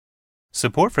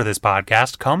Support for this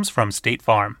podcast comes from State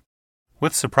Farm.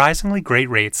 With surprisingly great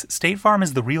rates, State Farm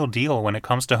is the real deal when it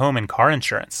comes to home and car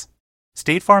insurance.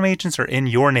 State Farm agents are in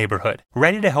your neighborhood,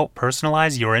 ready to help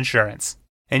personalize your insurance.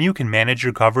 And you can manage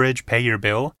your coverage, pay your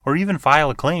bill, or even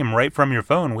file a claim right from your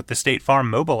phone with the State Farm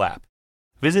mobile app.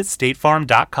 Visit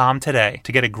statefarm.com today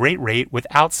to get a great rate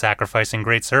without sacrificing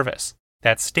great service.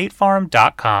 That's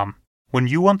statefarm.com. When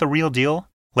you want the real deal,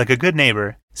 like a good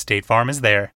neighbor, State Farm is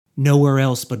there. Nowhere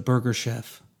else but Burger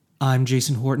Chef. I'm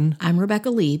Jason Horton. I'm Rebecca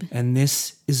Lieb. And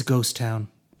this is Ghost Town.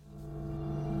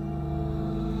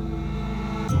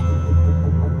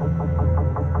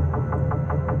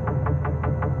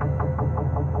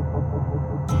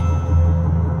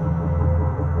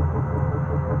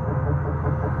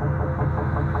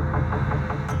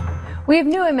 We have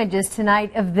new images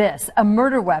tonight of this, a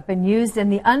murder weapon used in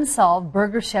the unsolved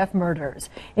Burger Chef murders.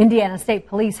 Indiana State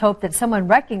Police hope that someone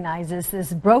recognizes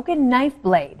this broken knife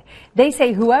blade. They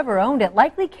say whoever owned it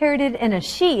likely carried it in a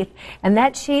sheath, and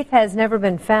that sheath has never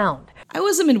been found. I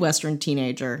was a Midwestern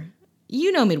teenager.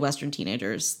 You know Midwestern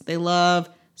teenagers. They love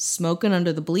smoking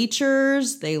under the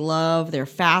bleachers, they love their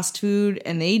fast food,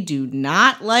 and they do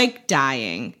not like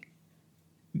dying.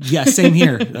 Yeah, same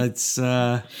here.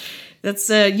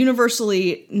 That's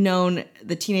universally known.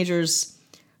 The teenagers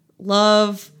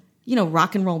love,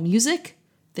 rock and roll music.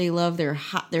 They love their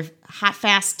hot,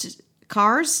 fast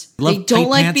cars. They don't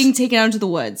like being taken out into the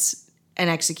woods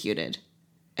and executed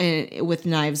with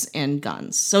knives and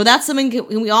guns. So that's something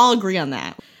we all agree on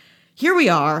that. Here we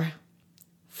are,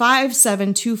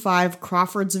 5725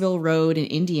 Crawfordsville Road in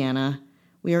Indiana.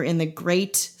 We are in the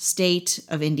great state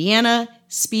of Indiana,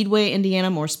 Speedway, Indiana,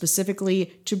 more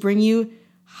specifically, to bring you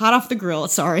hot off the grill,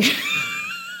 sorry.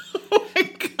 Oh my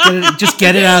God. Just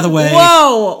get it out of the way.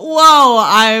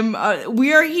 Whoa.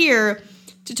 We are here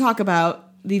to talk about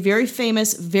the very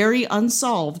famous, very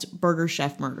unsolved Burger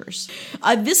Chef murders.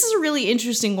 This is a really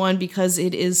interesting one because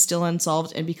it is still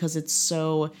unsolved and because it's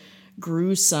so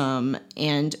gruesome,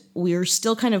 and we're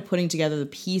still kind of putting together the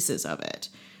pieces of it.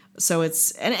 So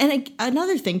it's, and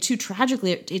another thing too,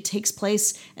 tragically, it takes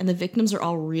place and the victims are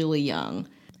all really young.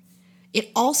 It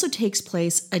also takes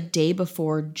place a day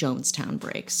before Jonestown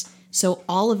breaks. So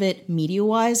all of it,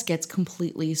 media-wise, gets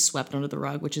completely swept under the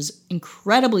rug, which is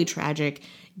incredibly tragic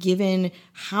given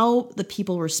how the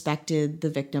people respected the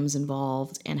victims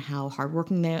involved and how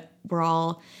hardworking they were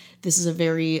all. This is a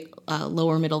very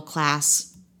lower middle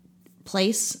class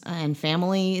place, and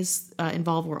families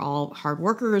involved were all hard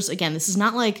workers. Again, this is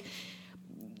not like,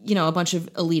 a bunch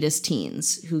of elitist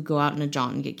teens who go out in a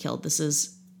jaunt and get killed. This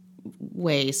is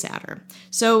way sadder.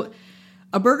 So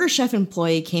a Burger Chef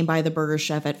employee came by the Burger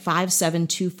Chef at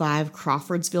 5725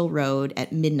 Crawfordsville Road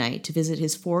at midnight to visit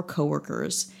his 4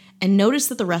 coworkers and noticed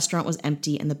that the restaurant was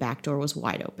empty and the back door was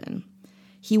wide open.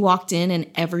 He walked in and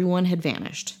everyone had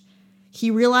vanished. He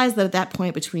realized that at that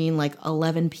point between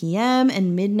 11 p.m.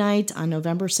 and midnight on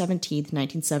November 17th,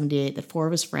 1978, that 4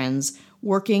 of his friends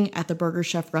working at the Burger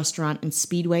Chef restaurant in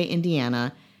Speedway,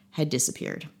 Indiana, had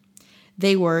disappeared.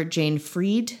 They were Jane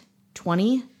Freed,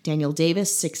 20, Daniel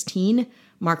Davis, 16,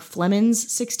 Mark Flemons,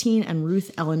 16, and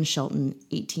Ruth Ellen Shelton,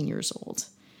 18 years old.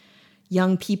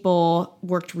 Young people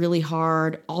worked really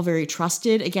hard, all very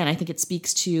trusted. Again, I think it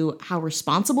speaks to how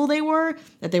responsible they were,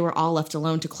 that they were all left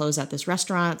alone to close out this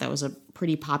restaurant. That was a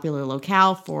pretty popular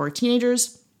locale for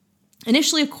teenagers.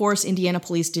 Initially, of course, Indiana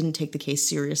police didn't take the case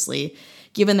seriously,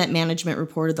 given that management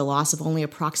reported the loss of only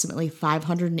approximately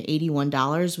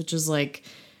 $581, which is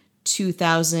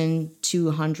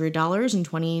 $2,200 in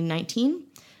 2019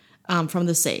 from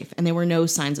the safe, and there were no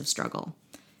signs of struggle.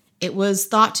 It was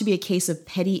thought to be a case of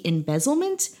petty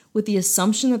embezzlement, with the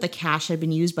assumption that the cash had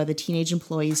been used by the teenage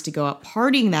employees to go out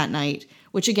partying that night,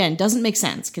 which again doesn't make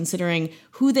sense considering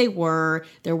who they were,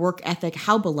 their work ethic,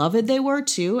 how beloved they were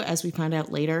too, as we find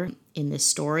out later in this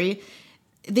story.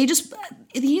 The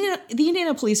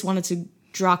Indiana police wanted to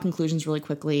draw conclusions really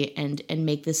quickly and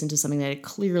make this into something that it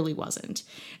clearly wasn't.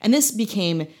 And this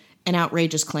became an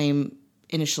outrageous claim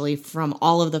initially from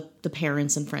all of the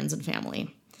parents and friends and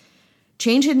family.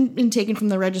 Change had been taken from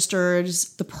the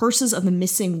registers. The purses of the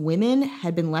missing women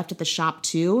had been left at the shop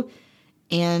too.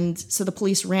 And so the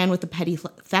police ran with the petty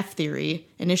theft theory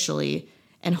initially.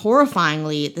 And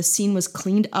horrifyingly, the scene was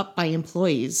cleaned up by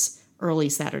employees early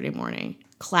Saturday morning.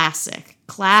 Classic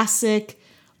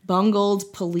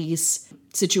bungled police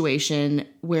situation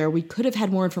where we could have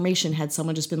had more information had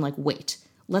someone just been like, wait,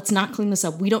 let's not clean this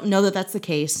up. We don't know that that's the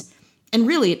case. And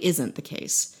really, it isn't the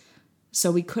case. So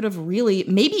we could have really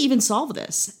maybe even solved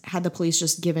this had the police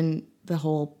just given the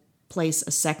whole place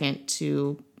a second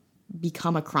to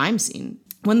become a crime scene.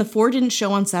 When the 4 didn't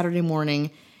show on Saturday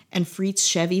morning and Freet's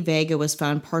Chevy Vega was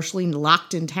found partially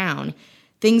locked in town,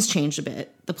 things changed a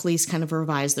bit. The police kind of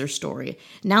revised their story.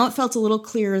 Now it felt a little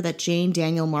clearer that Jane,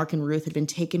 Daniel, Mark, and Ruth had been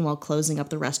taken while closing up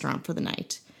the restaurant for the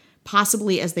night,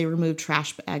 possibly as they removed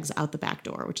trash bags out the back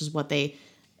door, which is what they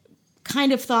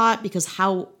kind of thought, because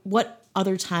what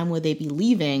other time would they be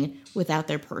leaving without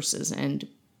their purses and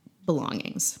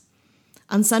belongings?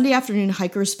 On Sunday afternoon,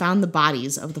 hikers found the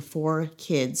bodies of the 4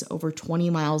 kids over 20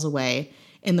 miles away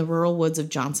in the rural woods of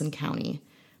Johnson County.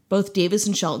 Both Davis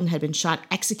and Shelton had been shot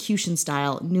execution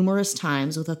style numerous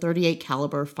times with a .38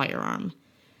 caliber firearm.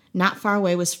 Not far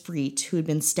away was Freet, who had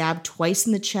been stabbed twice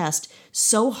in the chest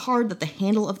so hard that the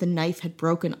handle of the knife had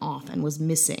broken off and was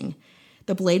missing.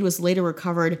 The blade was later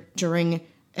recovered during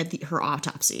her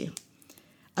autopsy.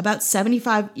 About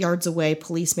 75 yards away,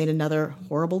 police made another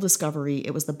horrible discovery.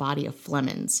 It was the body of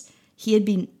Flemons. He had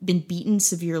been beaten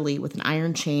severely with an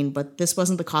iron chain, but this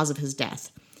wasn't the cause of his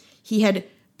death. He had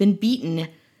been beaten,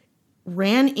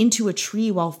 ran into a tree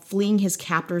while fleeing his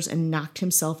captors, and knocked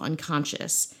himself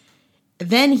unconscious.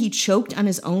 Then he choked on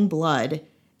his own blood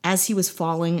as he was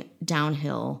falling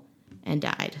downhill and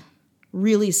died.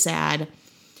 Really sad.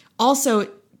 Also,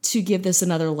 to give this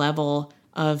another level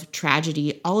of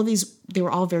tragedy, all of these, they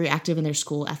were all very active in their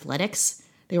school athletics.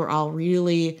 They were all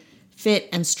really fit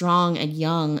and strong and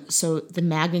young. So the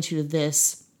magnitude of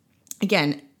this,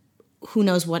 again, who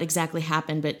knows what exactly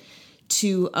happened, but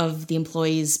 2 of the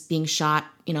employees being shot,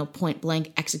 point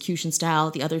blank execution style,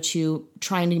 the other 2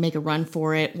 trying to make a run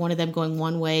for it, one of them going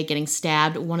one way, getting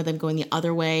stabbed, one of them going the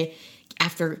other way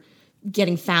after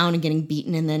getting found and getting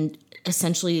beaten, and then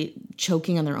essentially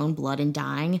choking on their own blood and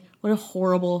dying. What a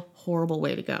horrible, horrible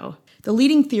way to go. The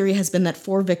leading theory has been that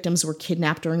 4 victims were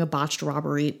kidnapped during a botched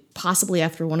robbery, possibly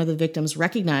after one of the victims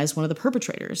recognized one of the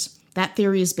perpetrators. That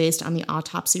theory is based on the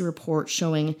autopsy report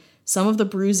showing some of the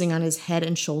bruising on his head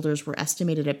and shoulders were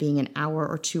estimated at being an hour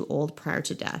or 2 old prior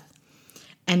to death.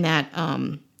 And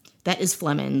that is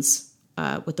Flemons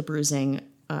with the bruising,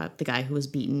 the guy who was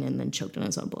beaten and then choked on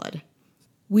his own blood.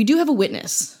 We do have a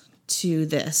witness to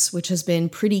this, which has been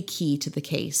pretty key to the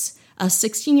case. A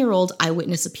 16-year-old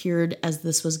eyewitness appeared as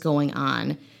this was going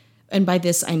on. And by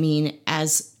this, I mean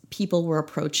as people were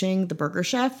approaching the Burger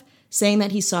Chef, saying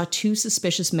that he saw 2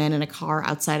 suspicious men in a car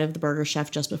outside of the Burger Chef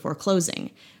just before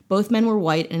closing. Both men were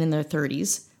white and in their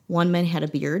 30s. One man had a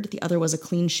beard. The other was a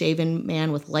clean-shaven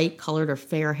man with light-colored or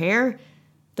fair hair.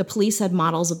 The police had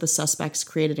models of the suspects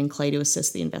created in clay to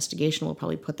assist the investigation. We'll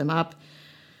probably put them up.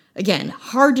 Again,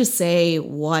 hard to say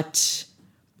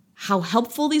how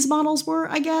helpful these models were,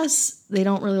 I guess. They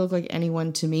don't really look like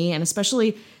anyone to me. And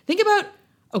especially, think about,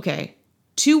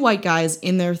 2 white guys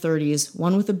in their 30s,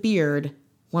 one with a beard,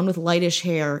 one with lightish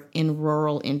hair in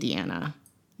rural Indiana.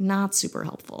 Not super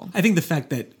helpful. I think the fact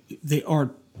that they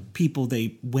are people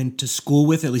they went to school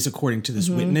with, at least according to this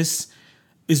witness,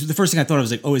 is the first thing I thought of.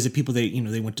 Was like, oh, is it people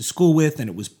they went to school with and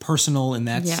it was personal in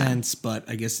that sense? But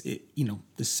I guess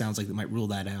this sounds like they might rule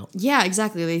that out. Yeah,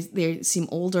 exactly. They seem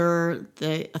older,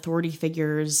 the authority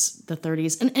figures, the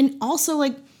 30s, and also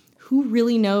like who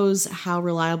really knows how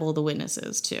reliable the witness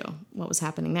is too? What was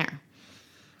happening there?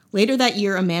 Later that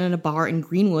year, a man in a bar in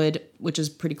Greenwood, which is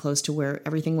pretty close to where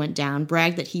everything went down,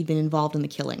 bragged that he'd been involved in the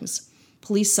killings.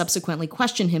 Police subsequently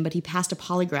questioned him, but he passed a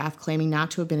polygraph claiming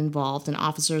not to have been involved, and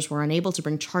officers were unable to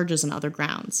bring charges on other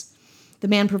grounds. The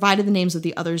man provided the names of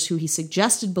the others who he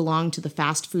suggested belonged to the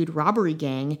fast food robbery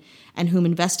gang and whom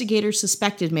investigators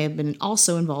suspected may have been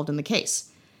also involved in the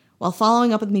case. While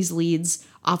following up on these leads,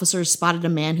 officers spotted a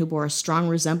man who bore a strong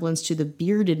resemblance to the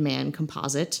bearded man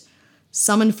composite.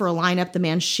 Summoned for a lineup, the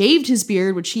man shaved his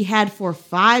beard, which he had for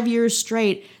 5 years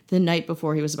straight, the night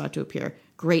before he was about to appear.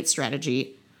 Great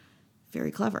strategy. Very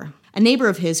clever. A neighbor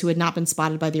of his who had not been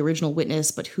spotted by the original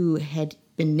witness, but who had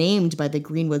been named by the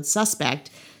Greenwood suspect,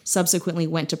 subsequently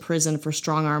went to prison for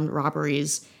strong-armed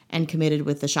robberies and committed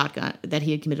with a shotgun.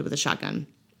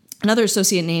 Another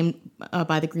associate named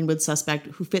by the Greenwood suspect,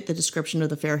 who fit the description of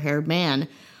the fair-haired man,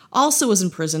 also was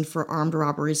imprisoned for armed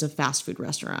robberies of fast food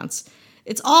restaurants.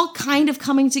 It's all kind of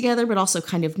coming together, but also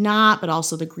kind of not, but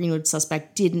also the Greenwood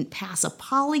suspect didn't pass a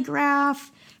polygraph.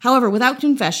 However, without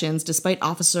confessions, despite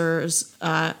officers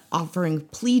offering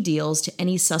plea deals to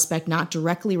any suspect not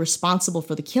directly responsible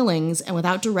for the killings, and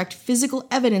without direct physical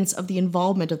evidence of the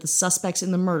involvement of the suspects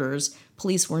in the murders,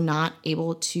 police were not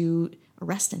able to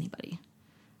arrest anybody.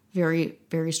 Very,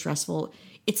 very stressful.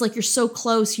 It's like you're so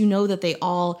close, you know that they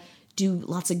all do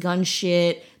lots of gun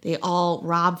shit, they all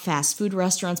rob fast food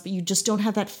restaurants, but you just don't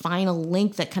have that final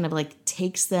link that kind of like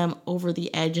takes them over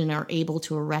the edge and are able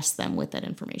to arrest them with that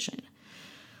information.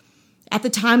 At the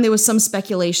time, there was some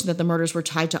speculation that the murders were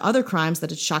tied to other crimes that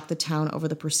had shocked the town over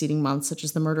the preceding months, such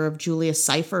as the murder of Julius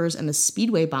Cyphers and the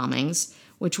Speedway bombings,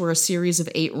 which were a series of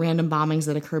 8 random bombings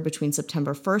that occurred between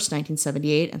September 1st,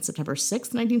 1978 and September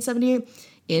 6th, 1978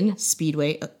 in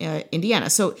Speedway, Indiana.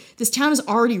 So this town is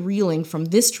already reeling from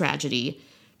this tragedy,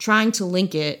 trying to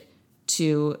link it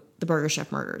to the Burger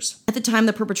Chef murders. At the time,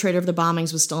 the perpetrator of the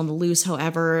bombings was still on the loose.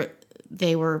 However,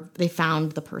 they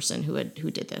found the person who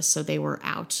did this, so they were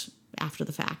out after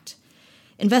the fact.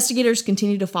 Investigators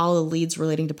continued to follow the leads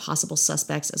relating to possible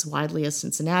suspects as widely as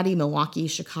Cincinnati, Milwaukee,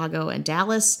 Chicago, and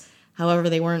Dallas. However,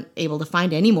 they weren't able to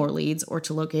find any more leads or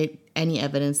to locate any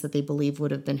evidence that they believe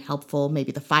would have been helpful.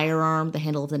 Maybe the firearm, the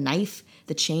handle of the knife,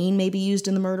 the chain may be used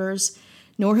in the murders.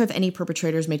 Nor have any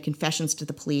perpetrators made confessions to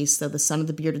the police, though the son of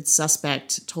the bearded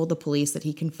suspect told the police that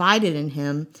he confided in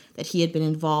him that he had been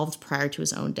involved prior to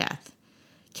his own death.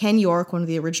 Ken York, one of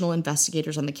the original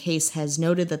investigators on the case, has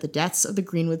noted that the deaths of the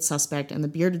Greenwood suspect and the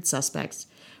bearded suspect,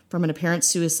 from an apparent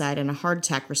suicide and a heart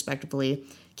attack respectively,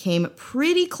 came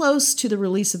pretty close to the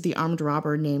release of the armed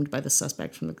robber named by the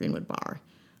suspect from the Greenwood bar.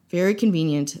 Very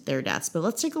convenient, their deaths. But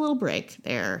let's take a little break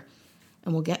there,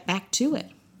 and we'll get back to it.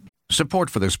 Support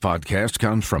for this podcast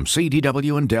comes from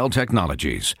CDW and Dell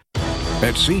Technologies.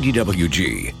 At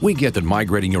CDWG, we get that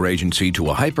migrating your agency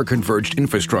to a hyper-converged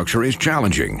infrastructure is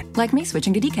challenging. Like me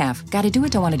switching to decaf. Gotta do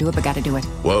it, don't want to do it, but gotta do it.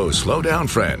 Whoa, slow down,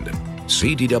 friend.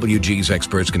 CDWG's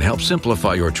experts can help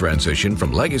simplify your transition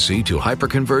from legacy to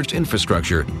hyper-converged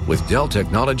infrastructure with Dell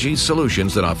Technologies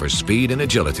solutions that offer speed and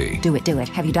agility. Do it, do it.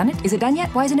 Have you done it? Is it done yet?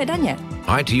 Why isn't it done yet?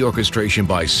 IT orchestration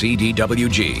by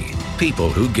CDWG. People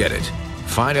who get it.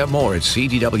 Find out more at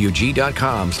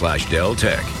cdwg.com/Dell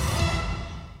Tech.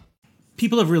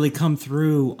 People have really come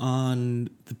through on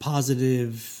the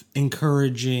positive,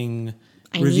 encouraging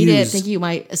reviews. Need it. Thank you.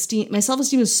 My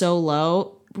self-esteem is so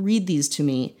low. Read these to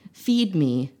me. Feed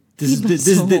me. This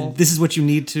is what you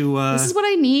need to... This is what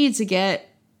I need to get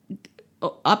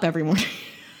up every morning.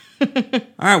 All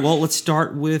right, well, let's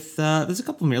start with... there's a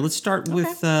couple here. Let's start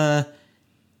with...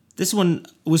 This one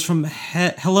was from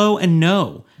Hello and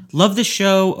No. Love this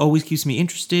show. Always keeps me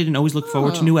interested and always look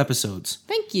forward to new episodes.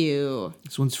 Thank you.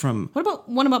 This one's from... What about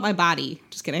one about my body?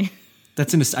 Just kidding.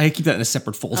 That's I keep that in a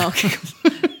separate folder. Okay.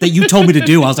 That you told me to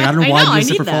do. I was like, I don't know why I need a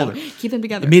separate folder. Keep them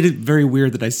together. It made it very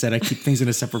weird that I said I keep things in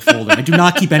a separate folder. I do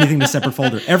not keep anything in a separate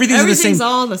folder. Everything's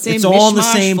all in the same. It's all in the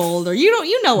same folder.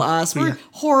 You know us. We're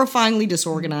horrifyingly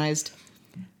disorganized.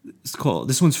 It's cool.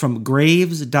 This one's from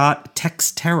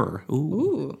Graves.TextTerror.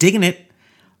 Ooh. Digging it.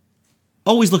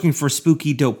 Always looking for a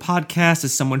spooky, dope podcast.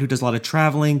 As someone who does a lot of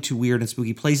traveling to weird and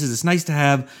spooky places, it's nice to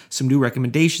have some new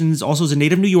recommendations. Also, as a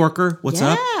native New Yorker, what's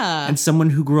up? And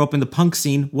someone who grew up in the punk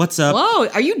scene, what's up? Whoa,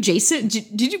 are you Jason?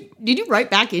 Did you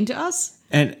write back into us?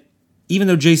 And even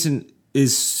though Jason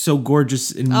is so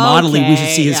gorgeous in modeling, we should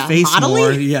see his face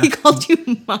more. Yeah. He called you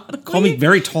modeling? Called me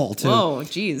very tall, too. Whoa,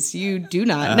 geez, you do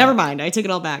not. Never mind, I took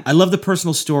it all back. I love the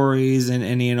personal stories and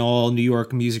any and all New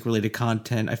York music-related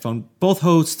content. I found both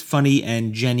hosts funny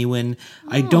and genuine.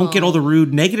 I don't get all the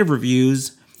rude negative reviews.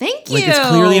 Thank you. Like, it's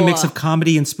clearly a mix of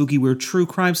comedy and spooky, weird, true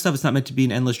crime stuff. It's not meant to be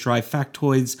an endless dry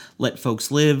factoids. Let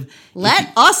folks live.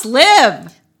 Let us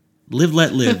live. Live,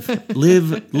 let live.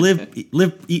 live,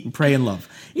 eat, and pray, and love.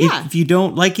 Yeah. If you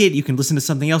don't like it, you can listen to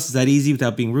something else. It's that easy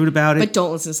without being rude about it. But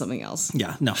don't listen to something else.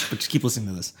 Yeah, no, but just keep listening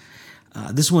to this.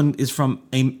 This one is from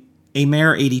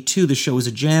Amare82. The show is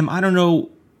a gem. I don't know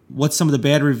what some of the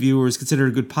bad reviewers consider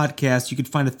a good podcast. You could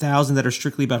find 1,000 that are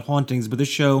strictly about hauntings, but this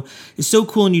show is so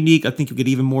cool and unique. I think you'll get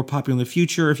even more popular in the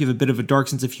future. If you have a bit of a dark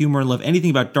sense of humor and love anything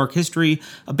about dark history,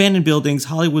 abandoned buildings,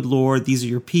 Hollywood lore, these are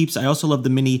your peeps. I also love the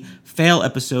mini fail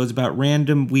episodes about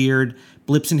random, weird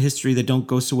blips in history that don't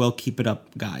go so well. Keep it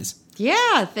up, guys.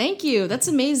 Yeah, thank you. That's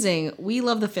amazing. We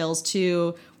love the fails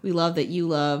too. We love that you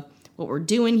love what we're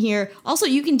doing here. Also,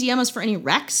 you can DM us for any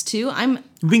recs too.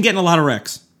 We've been getting a lot of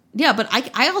recs. Yeah, but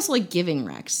I also like giving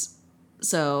recs.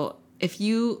 So if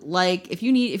you're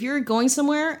going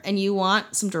somewhere and you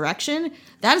want some direction,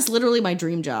 that is literally my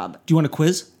dream job. Do you want a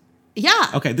quiz? Yeah.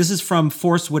 Okay, this is from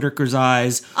Forrest Whitaker's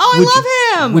Eyes. Oh,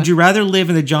 I love him! Would you rather live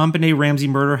in the John Benet Ramsey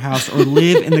murder house or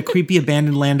live in the creepy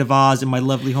abandoned land of Oz in my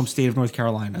lovely home state of North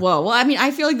Carolina? Whoa, well, I mean,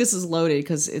 I feel like this is loaded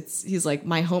because he's like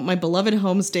my beloved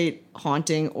home state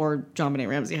haunting or John Benet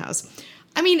Ramsey house.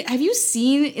 I mean, have you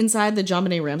seen inside the John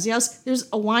Benet Ramsey house? There's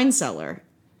a wine cellar.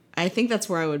 I think that's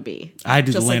where I would be. I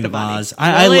do the Land of Oz. But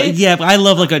I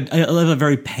love a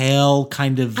very pale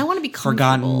kind of. I want to be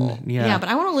forgotten. Yeah, but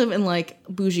I want to live in like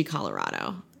bougie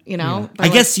Colorado. You know, I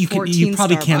guess you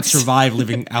probably can't survive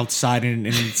living outside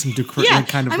in some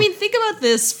kind of. I mean, think about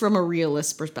this from a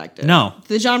realist perspective. No,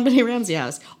 the John Benet Ramsey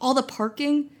house, all the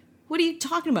parking. What are you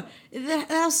talking about? That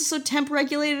house is so temp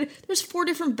regulated. There's 4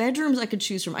 different bedrooms I could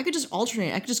choose from. I could just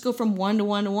alternate. I could just go from 1 to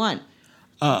 1 to 1.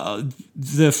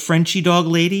 The Frenchie dog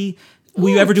lady. Will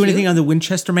you ever do anything on the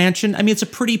Winchester Mansion? I mean, it's a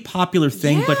pretty popular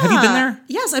thing, but have you been there?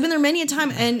 Yes, I've been there many a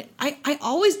time. And I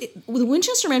always, the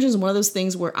Winchester Mansion is one of those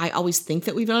things where I always think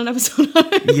that we've done an episode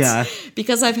on it. Yeah.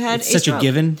 Because I've had such a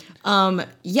given.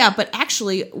 Yeah, but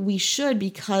actually we should,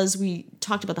 because we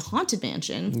talked about the Haunted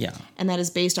Mansion. Yeah. And that is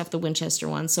based off the Winchester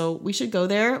one. So we should go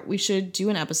there. We should do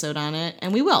an episode on it.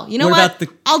 And we will. You know what?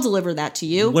 I'll deliver that to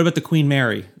you. What about the Queen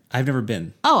Mary? I've never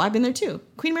been. Oh, I've been there too.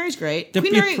 Queen Mary's great. They're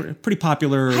Queen Mary, pretty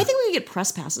popular. I think we could get press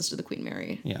passes to the Queen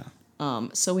Mary. Yeah.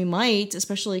 So we might,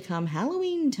 especially come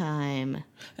Halloween time.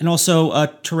 And also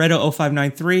Toretto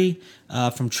 0593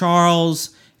 from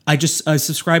Charles. I just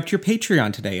subscribed to your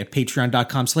Patreon today at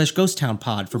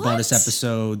patreon.com/ghosttownpod for bonus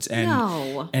episodes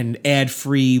and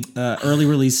ad-free early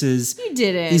releases. You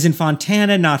did it. He's in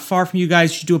Fontana, not far from you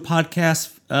guys. You should do a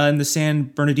podcast in the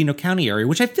San Bernardino County area,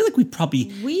 which I feel like we've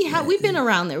been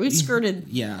around there. We've skirted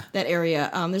that area.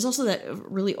 There's also that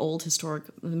really old historic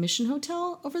Mission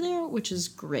Hotel over there, which is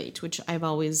great, which I've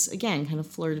always, again, kind of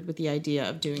flirted with the idea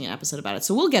of doing an episode about it.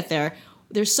 So we'll get there.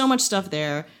 There's so much stuff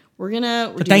there.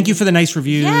 Thank you for the nice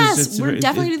reviews. Yes, we're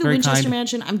definitely going to do the Winchester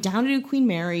Mansion. I'm down to do Queen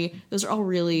Mary. Those are all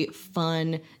really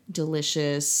fun,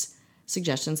 delicious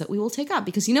suggestions that we will take up.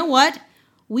 Because you know what?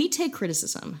 We take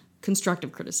criticism,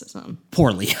 constructive criticism.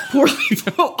 Poorly.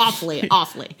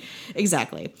 Awfully.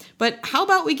 Exactly. But how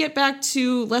about we get back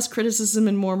to less criticism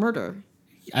and more murder?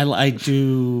 I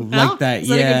do like that. Is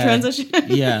that a good transition?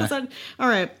 Yeah. All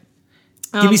right.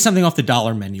 Give me something off the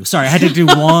dollar menu. Sorry, I had to do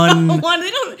one.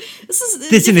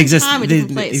 This didn't exist. Time, a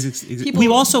different place.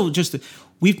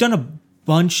 We've done a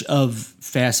bunch of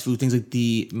fast food things, like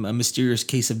the mysterious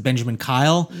case of Benjamin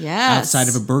Kyle outside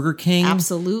of a Burger King.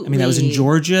 Absolutely. I mean, that was in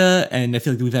Georgia, and I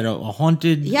feel like we've had a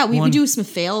haunted. Yeah, we do some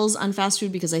fails on fast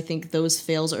food because I think those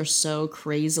fails are so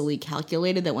crazily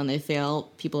calculated that when they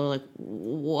fail, people are like,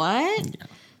 "What?" Yeah.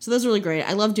 So those are really great.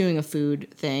 I love doing a food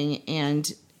thing,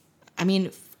 and I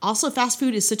mean. Also, fast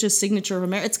food is such a signature of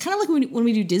America. It's kind of like when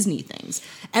we do Disney things.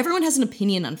 Everyone has an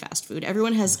opinion on fast food.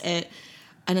 Everyone has a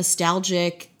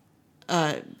nostalgic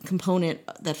component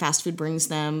that fast food brings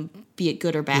them, be it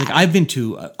good or bad. Like I've been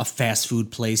to a fast food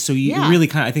place, so you really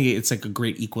kind of, I think it's like a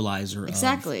great equalizer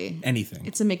exactly. of anything.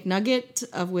 It's a McNugget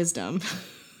of wisdom.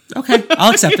 Okay,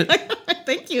 I'll accept it.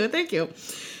 Thank you.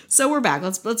 So we're back.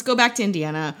 Let's go back to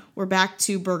Indiana. We're back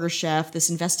to Burger Chef.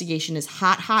 This investigation is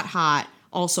hot.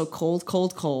 Also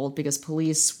cold, because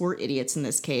police were idiots in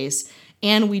this case,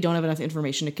 and we don't have enough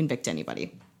information to convict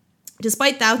anybody.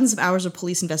 Despite thousands of hours of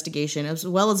police investigation, as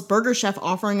well as Burger Chef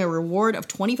offering a reward of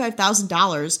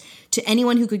 $25,000 to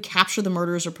anyone who could capture the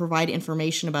murderers or provide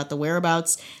information about the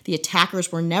whereabouts, the attackers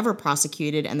were never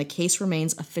prosecuted, and the case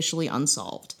remains officially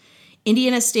unsolved.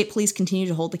 Indiana State Police continue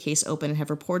to hold the case open and have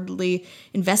reportedly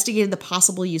investigated the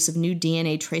possible use of new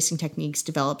DNA tracing techniques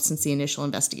developed since the initial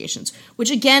investigations,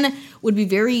 which again would be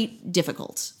very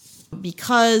difficult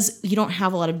because you don't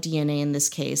have a lot of DNA in this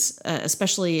case,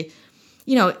 especially,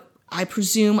 I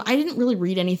presume, I didn't really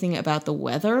read anything about the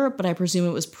weather, but I presume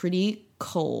it was pretty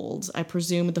cold. I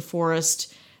presume the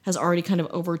forest has already kind of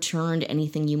overturned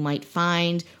anything you might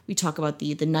find. We talk about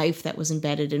the knife that was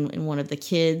embedded in one of the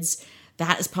kids.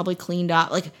 That is probably cleaned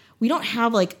up. Like, we don't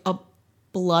have like a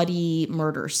bloody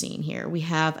murder scene here. We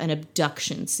have an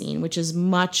abduction scene, which is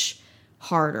much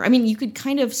harder. I mean, you could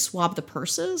kind of swab the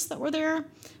purses that were there.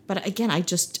 But again, I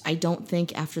don't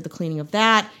think after the cleaning of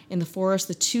that in the forest,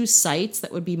 the 2 sites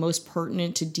that would be most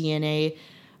pertinent to DNA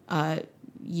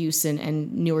use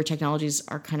and newer technologies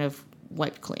are kind of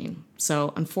wiped clean.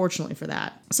 So unfortunately for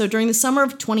that. So during the summer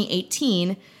of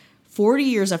 2018, 40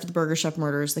 years after the Burger Chef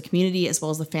murders, the community, as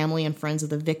well as the family and friends of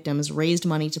the victims, raised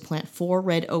money to plant 4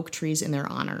 red oak trees in their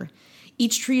honor.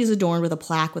 Each tree is adorned with a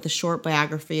plaque with a short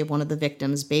biography of one of the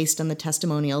victims based on the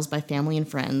testimonials by family and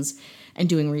friends and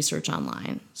doing research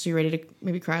online. So you ready to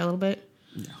maybe cry a little bit?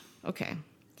 No. Okay.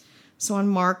 So on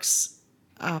Mark's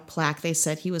plaque, they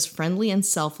said he was friendly and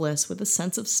selfless with a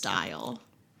sense of style.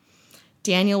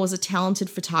 Daniel was a talented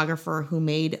photographer who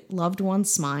made loved ones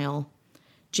smile.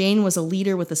 Jane was a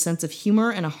leader with a sense of humor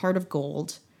and a heart of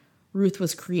gold. Ruth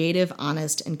was creative,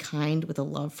 honest, and kind with a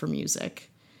love for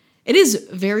music. It is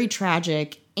very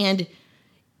tragic, and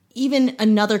even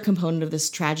another component of this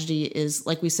tragedy is,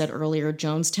 like we said earlier,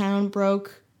 Jonestown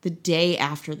broke the day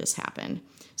after this happened.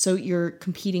 So you're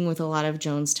competing with a lot of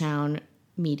Jonestown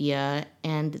media,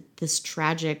 and this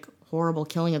tragic, horrible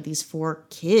killing of these 4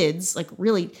 kids, like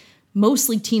really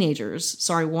mostly teenagers,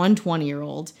 one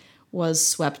 20-year-old, was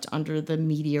swept under the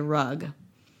media rug.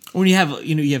 When you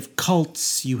have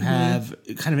cults, you have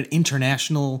kind of an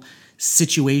international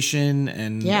situation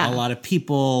and a lot of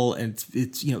people, and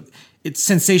it's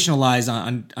sensationalized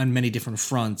on many different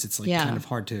fronts. It's kind of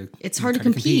hard to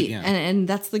compete. And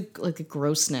that's the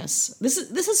grossness. This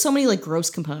has so many like gross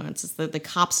components. It's the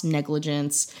cops'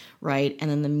 negligence, right? And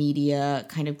then the media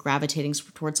kind of gravitating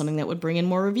towards something that would bring in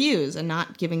more reviews and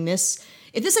not giving this.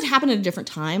 If this had happened at a different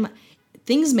time,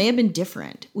 things may have been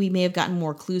different. We may have gotten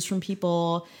more clues from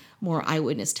people, more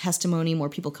eyewitness testimony, more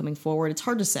people coming forward. It's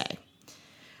hard to say.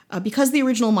 Because the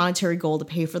original monetary goal to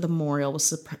pay for the memorial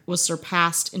was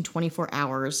surpassed in 24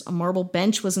 hours, a marble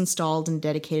bench was installed and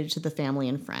dedicated to the family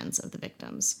and friends of the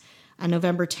victims. On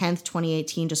November 10th,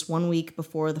 2018, just 1 week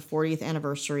before the 40th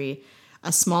anniversary,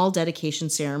 a small dedication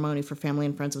ceremony for family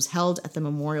and friends was held at the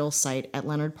memorial site at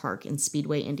Leonard Park in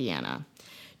Speedway, Indiana.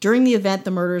 During the event,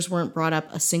 the murders weren't brought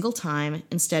up a single time.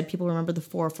 Instead, people remembered the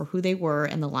four for who they were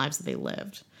and the lives that they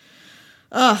lived.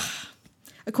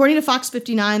 According to Fox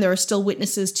 59, there are still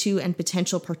witnesses to and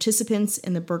potential participants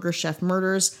in the Burger Chef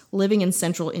murders living in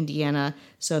central Indiana.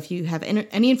 So if you have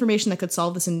any information that could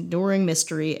solve this enduring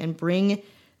mystery and bring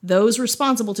those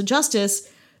responsible to justice,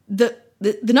 the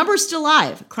number is still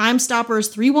live. Crime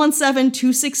Stoppers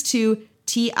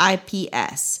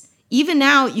 317-262-TIPS. Even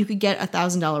now, you could get a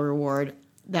 $1,000 reward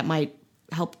that might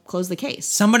help close the case.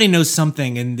 Somebody knows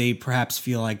something and they perhaps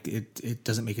feel like it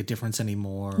doesn't make a difference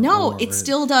anymore. No, it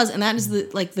still does. And that is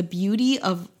the beauty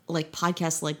of like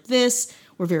podcasts like this.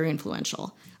 We're very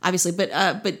influential, obviously, but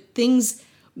things,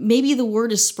 maybe the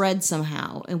word is spread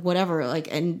somehow and whatever,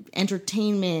 like, and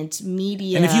entertainment,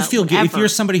 media. And if you feel whatever. if you're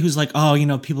somebody who's like, oh,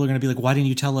 people are going to be like, why didn't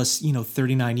you tell us,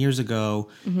 39 years ago?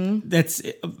 That's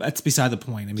beside the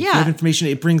point. I mean, if you have information,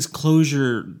 it brings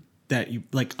closure that you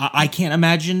like. I can't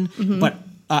imagine, but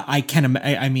I can.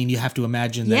 I mean, you have to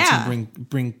imagine that it's going to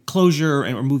bring closure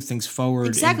or move things forward.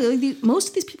 Exactly. Most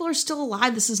of these people are still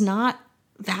alive. This is not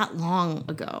that long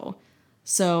ago.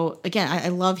 So again, I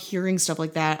love hearing stuff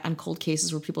like that on cold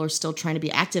cases where people are still trying to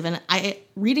be active. And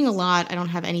reading a lot. I don't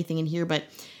have anything in here, but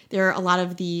there are a lot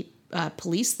of the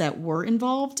police that were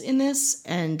involved in this,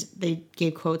 and they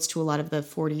gave quotes to a lot of the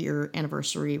 40-year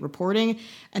anniversary reporting.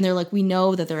 And they're like, we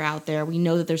know that they're out there. We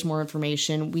know that there's more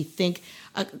information. We think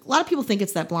a lot of people think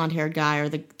it's that blonde-haired guy or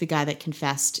the guy that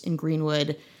confessed in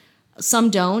Greenwood. Some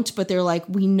don't, but they're like,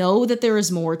 we know that there is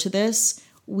more to this.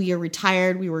 We are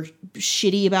retired. We were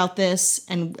shitty about this.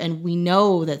 And we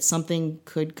know that something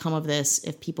could come of this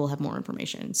if people have more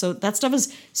information. So that stuff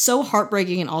is so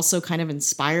heartbreaking and also kind of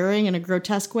inspiring in a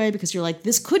grotesque way, because you're like,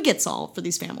 this could get solved for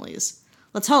these families.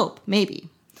 Let's hope, maybe.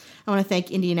 I want to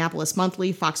thank Indianapolis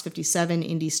Monthly, Fox 57,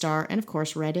 Indy Star, and of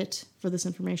course Reddit for this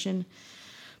information.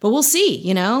 But we'll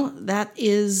see, that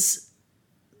is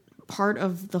part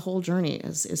of the whole journey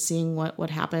is seeing what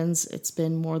happens. It's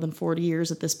been more than 40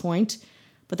 years at this point.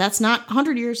 But that's not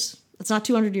 100 years. That's not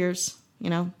 200 years.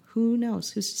 Who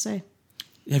knows? Who's to say?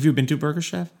 Have you been to a Burger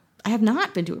Chef? I have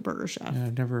not been to a Burger Chef. Yeah,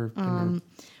 I've never.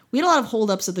 We had a lot of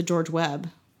holdups at the George Webb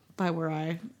by where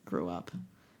I grew up,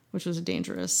 which was a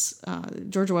dangerous.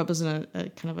 George Webb was in a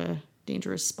kind of a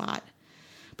dangerous spot.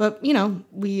 But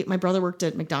my brother worked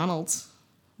at McDonald's.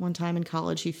 One time in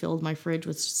college, he filled my fridge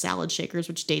with salad shakers,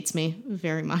 which dates me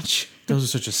very much. Those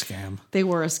are such a scam. They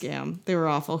were a scam. They were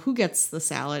awful. Who gets the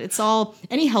salad? It's all,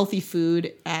 any healthy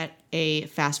food at a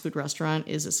fast food restaurant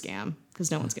is a scam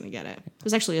because no one's going to get it.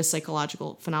 There's actually a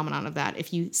psychological phenomenon of that.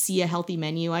 If you see a healthy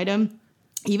menu item,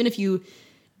 even if you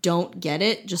don't get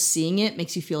it, just seeing it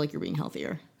makes you feel like you're being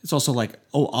healthier. It's also like,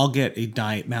 I'll get a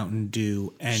Diet Mountain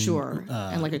Dew and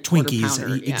and like a Twinkies.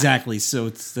 Pounder, exactly.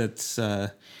 So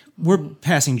we're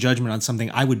passing judgment on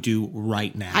something I would do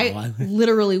right now.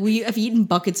 We have eaten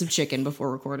buckets of chicken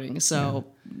before recording, so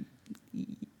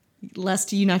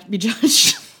lest you not be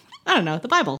judged. I don't know, the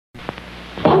Bible.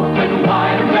 Open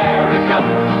wide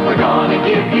America, we're gonna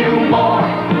give you more.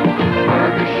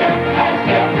 Burger Chef has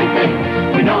everything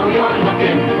we know you're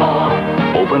looking for.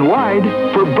 Open wide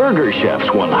for Burger Chef's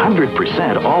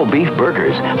 100% all-beef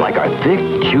burgers, like our thick,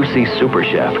 juicy Super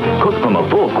Chef, cooked from a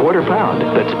full quarter pound.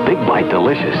 That's big bite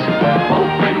delicious.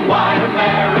 Open wide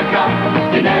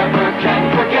America, you never